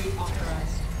 Entry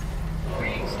authorized.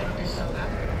 Greetings, Dr.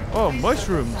 Soka. Oh, Please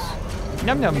mushrooms.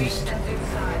 Yum Please yums. step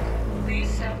inside. Please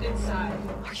step inside.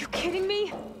 Are you kidding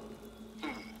me?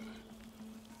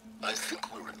 I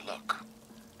think we're in luck.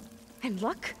 In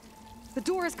luck? The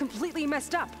door is completely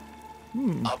messed up.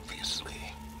 Obviously.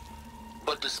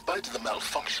 But despite the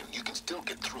malfunction, you can still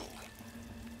get through.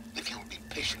 If you'll be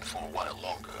patient for a while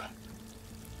longer.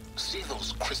 See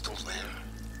those crystals there?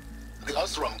 The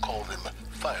Osram call them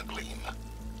fire gleam.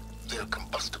 They're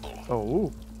combustible.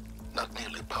 Oh. Not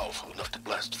nearly powerful enough to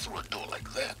blast through a door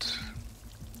like that.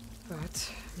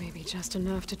 But maybe just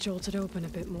enough to jolt it open a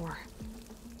bit more.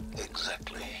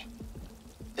 Exactly.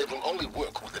 It will only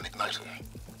work with an igniter.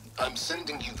 I'm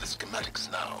sending you the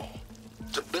schematics now.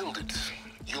 To build it,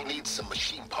 you'll need some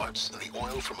machine parts and the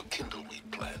oil from a kindleweed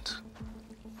plant.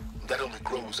 That only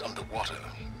grows underwater,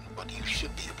 but you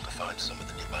should be able to find some in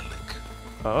the nearby lake.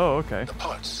 Oh, okay. The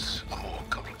parts are more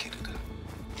complicated.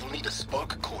 You'll need a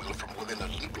spark coil from within a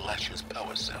Leap Lasher's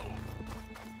power cell.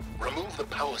 Remove the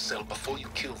power cell before you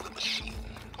kill the machine,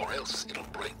 or else it'll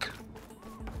break.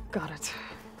 Got it.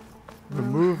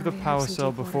 Remove the I have power some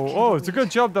cell deep water before. cable Oh, it's a good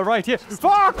left. job. They're right here.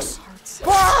 Fox!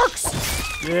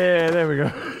 Fox! Yeah, there we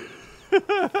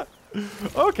go.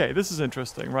 Okay, this is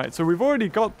interesting. Right, so we've already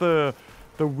got the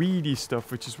weedy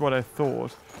stuff, which is what I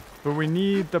thought. But we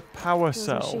need the power Those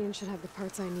cell. machines should have the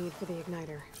parts I need for the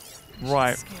igniter.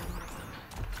 Right. Scan one of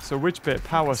them. So which bit?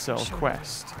 Power Focus on cell showing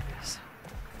quest. me what it is.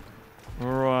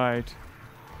 Right.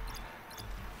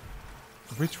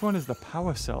 Which one is the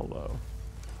power cell, though?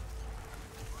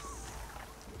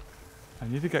 I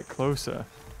need to get closer.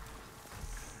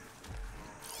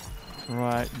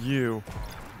 Right, you.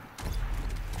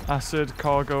 Acid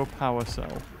cargo power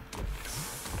cell.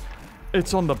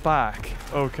 It's on the back.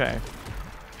 Okay.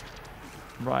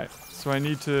 Right, so I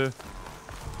need to...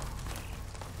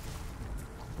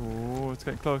 Oh, it's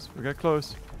getting close. We're getting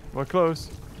close. We're close.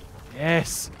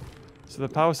 Yes! So the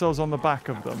power cell's on the back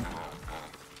of them.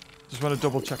 Just want to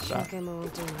double check that. Check ammo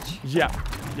won't do much. Yeah,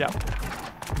 yeah.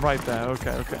 Right there,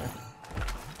 okay, okay.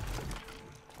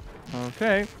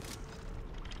 Okay.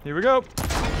 Here we go.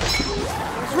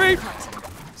 Sweet!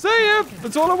 See ya!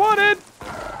 That's all I wanted!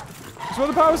 Just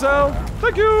want the power cell.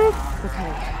 Thank you!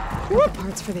 Okay. Got the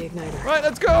parts for the igniter. Right,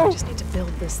 let's I go! just need to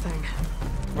build this thing.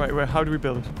 Right, wait, how do we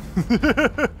build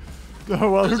it?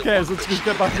 Oh, well, who cares? Let's just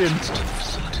get back in. To the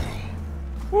facility.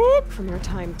 Whoop! From your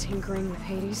time tinkering with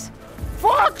Hades.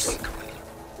 Fox!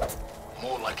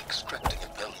 More like extracting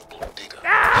invaluable data.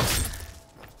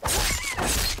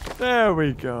 There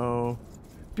we go.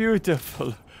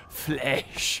 Beautiful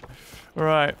flesh.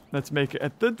 Alright, let's make it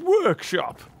at the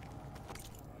workshop.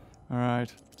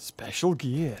 Alright, special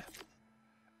gear.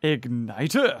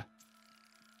 Igniter.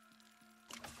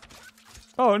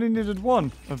 Oh, I only needed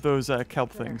one of those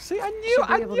kelp things. See, I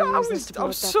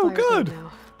was so good.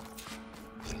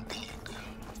 Indeed.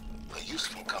 A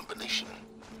useful combination.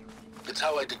 It's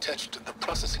how I detached the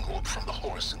processing orb from the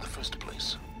horse in the first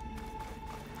place.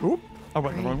 Oop, I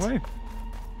went the wrong way. Great.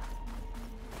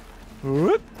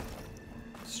 Whoop.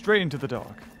 Straight into the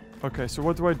dark. Okay, so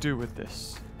what do I do with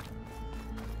this?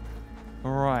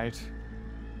 Alright.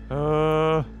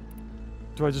 Do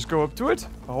I just go up to it?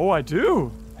 Oh, I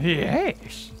do.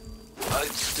 Yes. I'd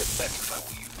step back if I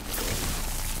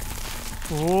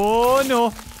were you. Oh,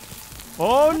 no.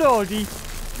 Oh, lordy.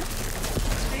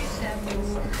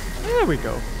 There we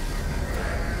go.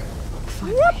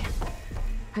 Finally.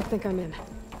 I think I'm in.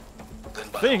 Then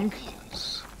by Think? all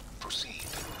means, proceed.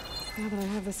 Now that I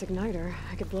have this igniter,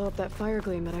 I could blow up that fire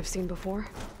gleam that I've seen before.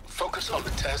 Focus on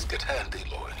the task at hand,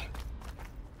 Aloy.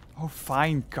 Oh,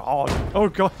 fine God. Oh,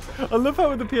 God. I love how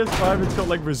with the PS5 it's got,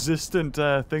 like, resistant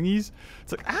thingies.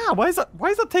 It's like, why is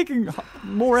that taking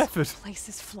more effort? This place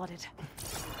is flooded.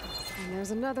 And there's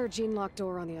another gene lock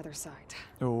door on the other side.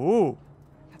 Oh.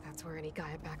 But that's where any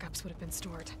Gaia backups would have been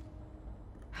stored.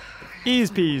 Ease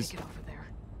How do I peas. get over there?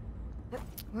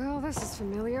 Well, this is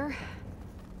familiar.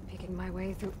 Making my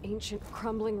way through ancient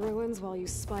crumbling ruins while you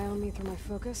spy on me through my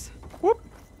focus. Whoop.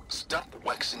 Stop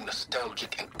waxing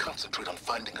nostalgic and concentrate on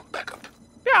finding a backup.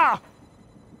 Yeah.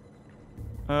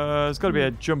 It's got to be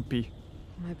a jumpy.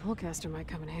 My pullcaster might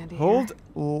come in handy. Hold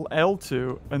here.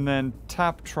 L2 and then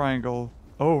tap triangle.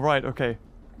 Oh, right. Okay.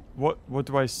 What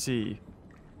do I see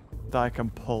that I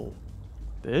can pull?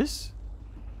 This?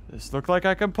 This look like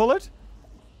I can pull it?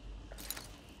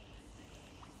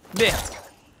 There.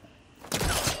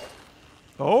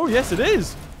 Oh, yes, it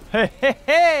is. Hey, hey,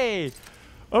 hey.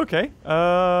 Okay.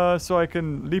 So I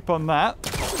can leap on that.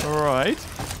 All right.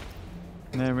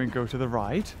 And then we go to the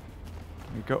right.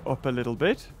 We go up a little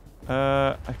bit.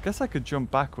 I guess I could jump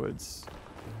backwards.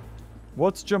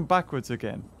 What's jump backwards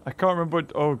again? I can't remember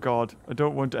what... Oh, God. I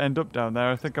don't want to end up down there.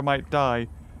 I think I might die.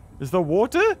 Is there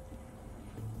water?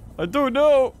 I don't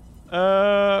know.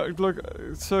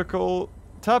 Look, circle...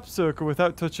 Tap circle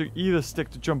without touching either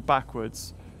stick to jump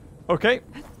backwards. Okay.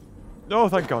 Oh,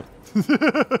 thank God.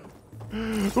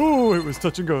 Ooh, it was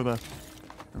touch and go there.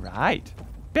 Right.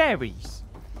 Berries.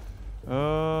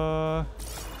 Can't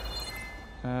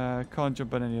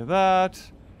jump on any of that.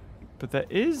 But there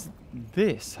is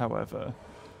this, however.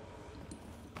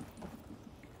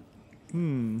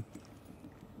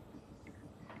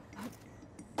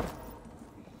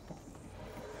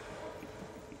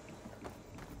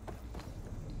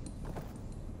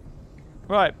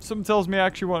 Right, something tells me I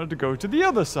actually wanted to go to the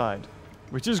other side,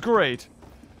 which is great.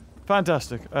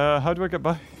 Fantastic. How do I get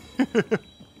by?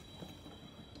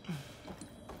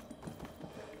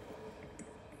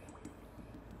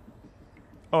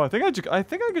 Oh, I think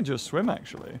I can just swim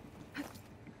actually.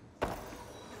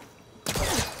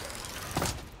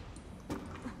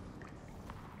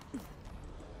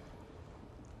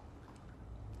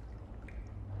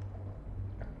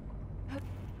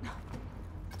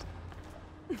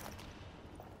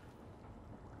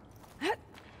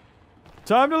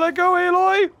 Time to let go,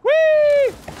 Aloy!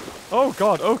 Whee! Oh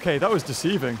God, okay, that was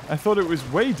deceiving. I thought it was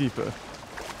way deeper.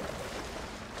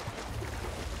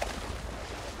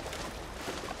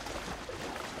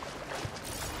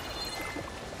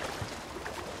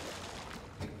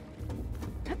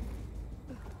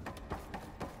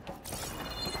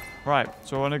 Right,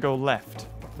 so I want to go left.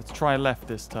 Let's try left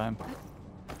this time.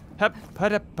 Hep,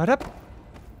 hep, hep, hep.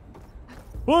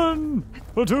 1,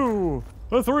 a 2,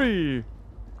 a 3.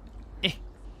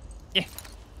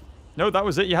 No, that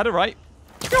was it. You had it right.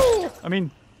 I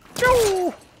mean,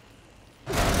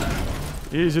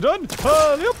 easy done.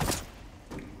 Hurry up.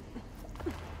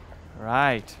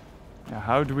 Right. Now,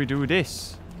 how do we do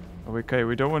this? Okay,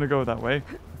 we don't want to go that way.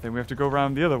 I think we have to go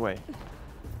around the other way.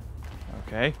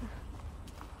 Okay.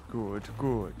 Good,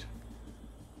 good.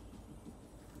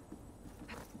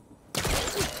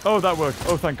 Oh, that worked.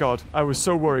 Oh, thank God. I was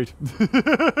so worried.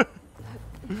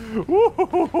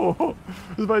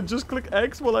 If I just click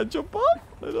X, will I jump up?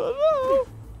 I don't know.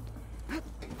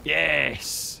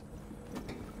 Yes.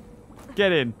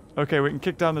 Get in. Okay, we can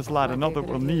kick down this ladder. Not that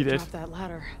we'll need it. That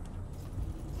ladder.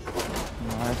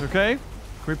 Right, okay.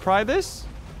 Can we pry this?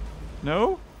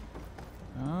 No?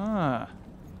 Ah.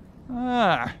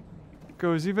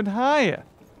 Goes even higher.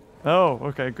 Oh,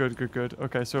 okay, good, good, good.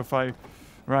 Okay, so if I...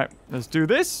 Right, let's do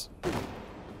this.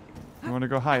 I want to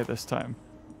go higher this time.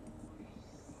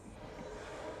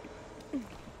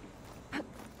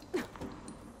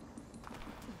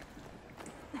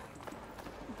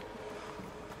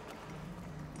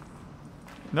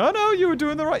 No, you were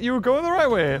doing the right... You were going the right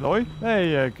way, Aloy. There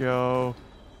you go.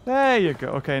 There you go.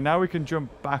 Okay, now we can jump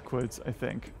backwards, I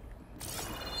think.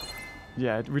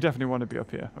 Yeah, we definitely want to be up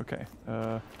here. Okay.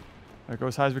 Go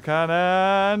as high as we can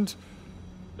and...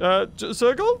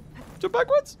 circle? Jump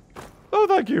backwards? Oh,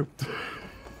 thank you.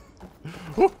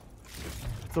 Oh,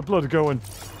 the blood going.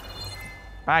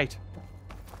 Right.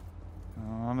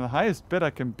 I'm the highest bit I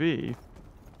can be.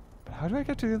 But how do I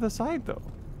get to the other side, though?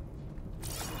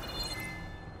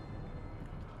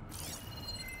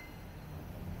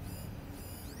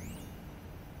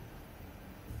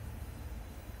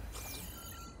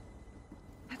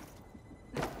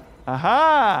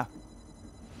 Aha!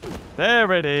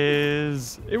 There it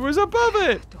is. It was above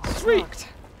it. Sweet. Locked.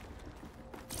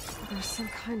 There's some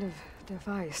kind of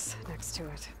device next to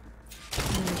it.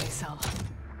 Memory cell.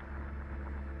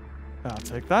 I'll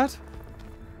take that.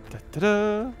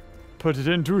 Da-da-da. Put it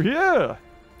into here.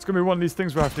 It's gonna be one of these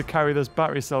things where I have to carry this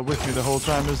battery cell with me the whole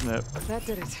time, isn't it? That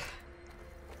did it.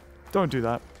 Don't do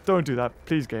that. Don't do that.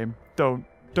 Please, game. Don't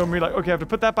be like, okay, I have to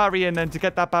put that battery in then to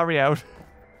get that battery out.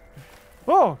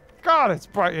 Oh, God, it's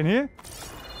bright in here.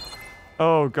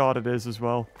 Oh, God, it is as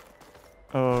well.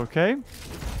 Okay.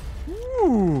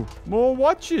 Ooh, more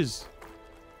watches.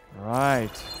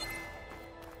 Right.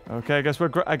 Okay, I guess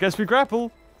we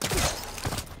grapple.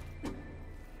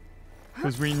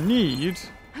 Because we need...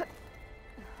 I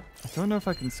don't know if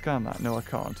I can scan that. No, I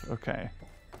can't. Okay.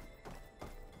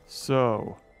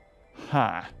 So.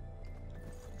 Ha.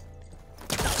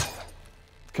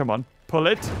 Come on. Pull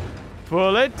it.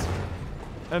 Pull it.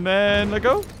 And then let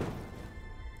go.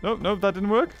 Nope, nope, that didn't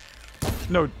work.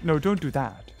 No, don't do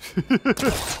that.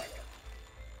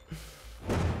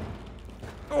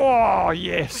 Oh, Oh, I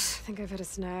yes. think I've hit a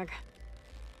snag.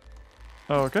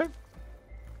 Oh, okay.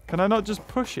 Can I not just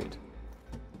push it?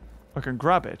 I can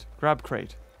grab it. Grab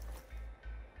crate.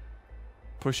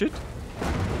 Push it.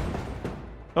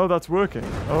 Oh, that's working.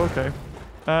 Oh, okay.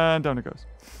 And down it goes.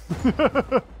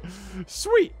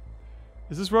 Sweet.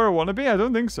 Is this where I want to be? I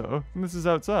don't think so. This is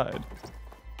outside.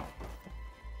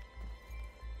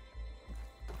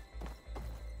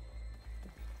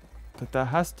 But there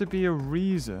has to be a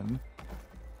reason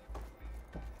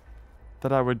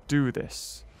that I would do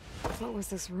this. What was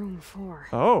this room for?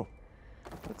 Oh.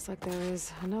 Looks like there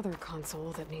is another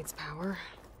console that needs power.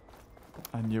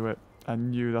 I knew it. I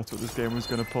knew that's what this game was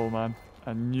going to pull, man.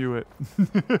 I knew it.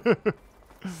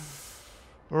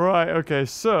 Right, okay,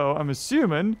 so I'm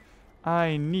assuming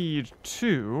I need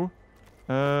to...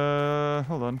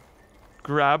 hold on.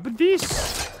 Grab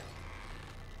this.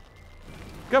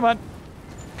 Come on.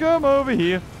 Come over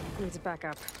here. Needs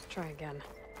backup. Try again.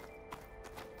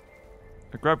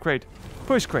 Grab crate.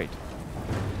 Push crate.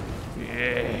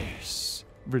 Yes.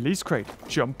 Release crate.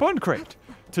 Jump on crate.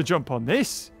 To jump on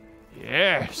this.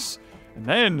 Yes. And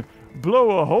then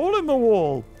blow a hole in the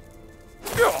wall.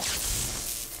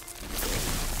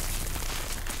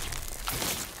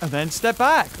 And then step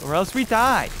back, or else we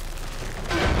die.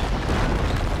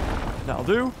 That'll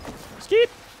do. Skeet.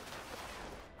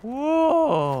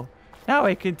 Whoa. Now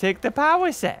I can take the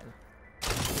power cell.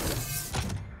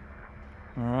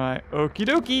 Alright, okie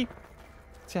dokie.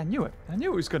 See, I knew it. I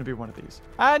knew it was going to be one of these.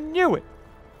 I knew it.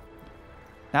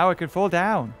 Now I can fall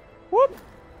down. Whoop.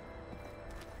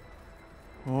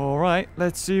 Alright,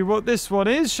 let's see what this one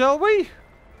is, shall we?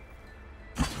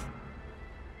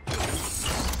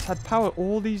 It's had power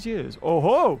all these years. Oh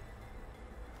ho!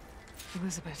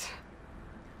 Elizabeth.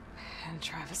 And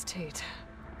Travis Tate.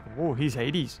 Oh, he's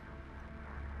Hades.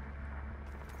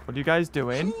 What are you guys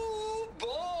doing? Ooh, boy!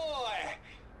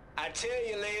 I tell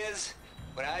you, Liz,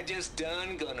 what I just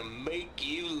done gonna make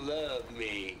you love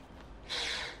me.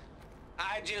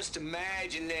 I just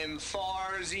imagine them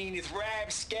far zenith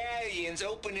rapscallions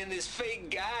opening this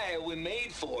fake guy we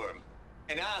made for him.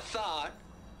 And I thought,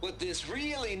 what this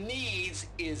really needs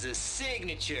is a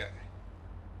signature.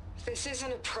 This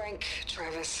isn't a prank,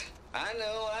 Travis. I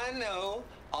know.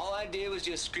 All I did was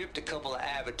just script a couple of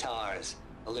avatars.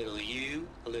 A little you,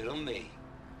 a little me.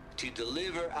 To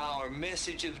deliver our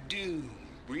message of doom,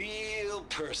 real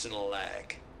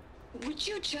personal-like. Would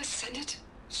you just send it?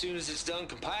 As soon as it's done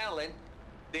compiling,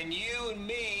 then you and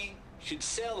me should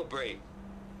celebrate.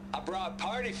 I brought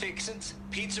party fixins,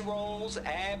 pizza rolls,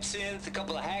 absinthe, a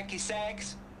couple of hacky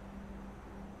sacks.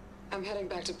 I'm heading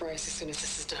back to Bryce as soon as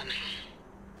this is done.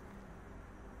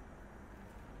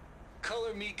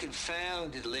 Color me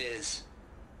confounded, Liz.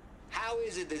 How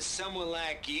is it that someone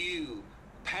like you,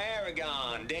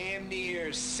 paragon, damn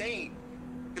near saint,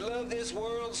 could love this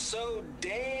world so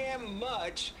damn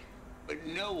much, but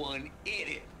no one in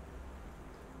it?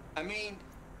 I mean,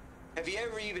 have you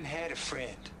ever even had a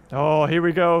friend? Oh, here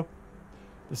we go.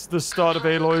 This is the start of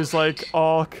Aloy's, like,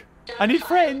 arc. I need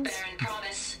friends. Baron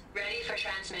Promise, ready for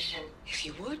transmission. If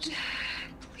you would,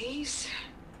 please.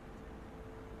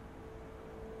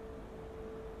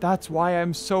 That's why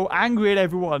I'm so angry at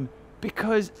everyone.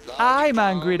 Because I'm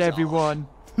angry at everyone.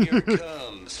 Here it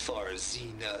comes, far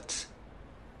Z-nuts.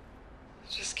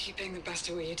 Just keep being the best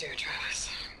at what you do, Travis.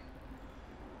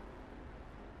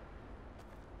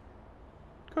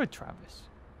 Good, Travis.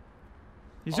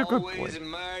 He's a good boy. Always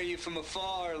admire you from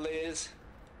afar, Liz.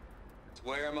 It's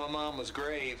where my mama's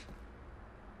grave.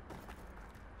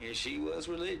 And she was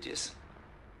religious.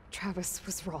 Travis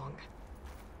was wrong.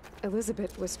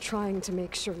 Elizabeth was trying to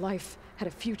make sure life had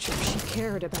a future. She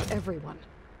cared about everyone.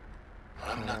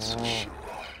 I'm not so sure.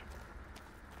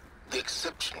 The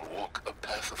exceptional walk a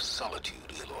path of solitude,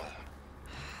 Aloy.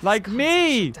 Like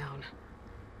me! Down.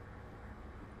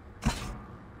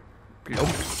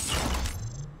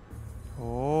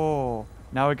 Oh,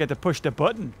 now I get to push the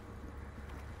button.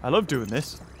 I love doing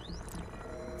this.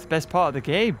 It's the best part of the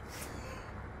game.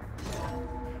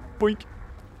 Boink.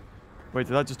 Wait,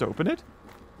 did that just open it?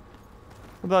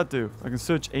 What did that do? I can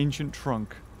search ancient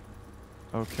trunk.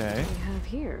 Okay. What do we have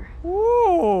here?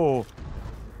 Whoa!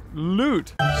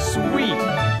 Loot. Sweet.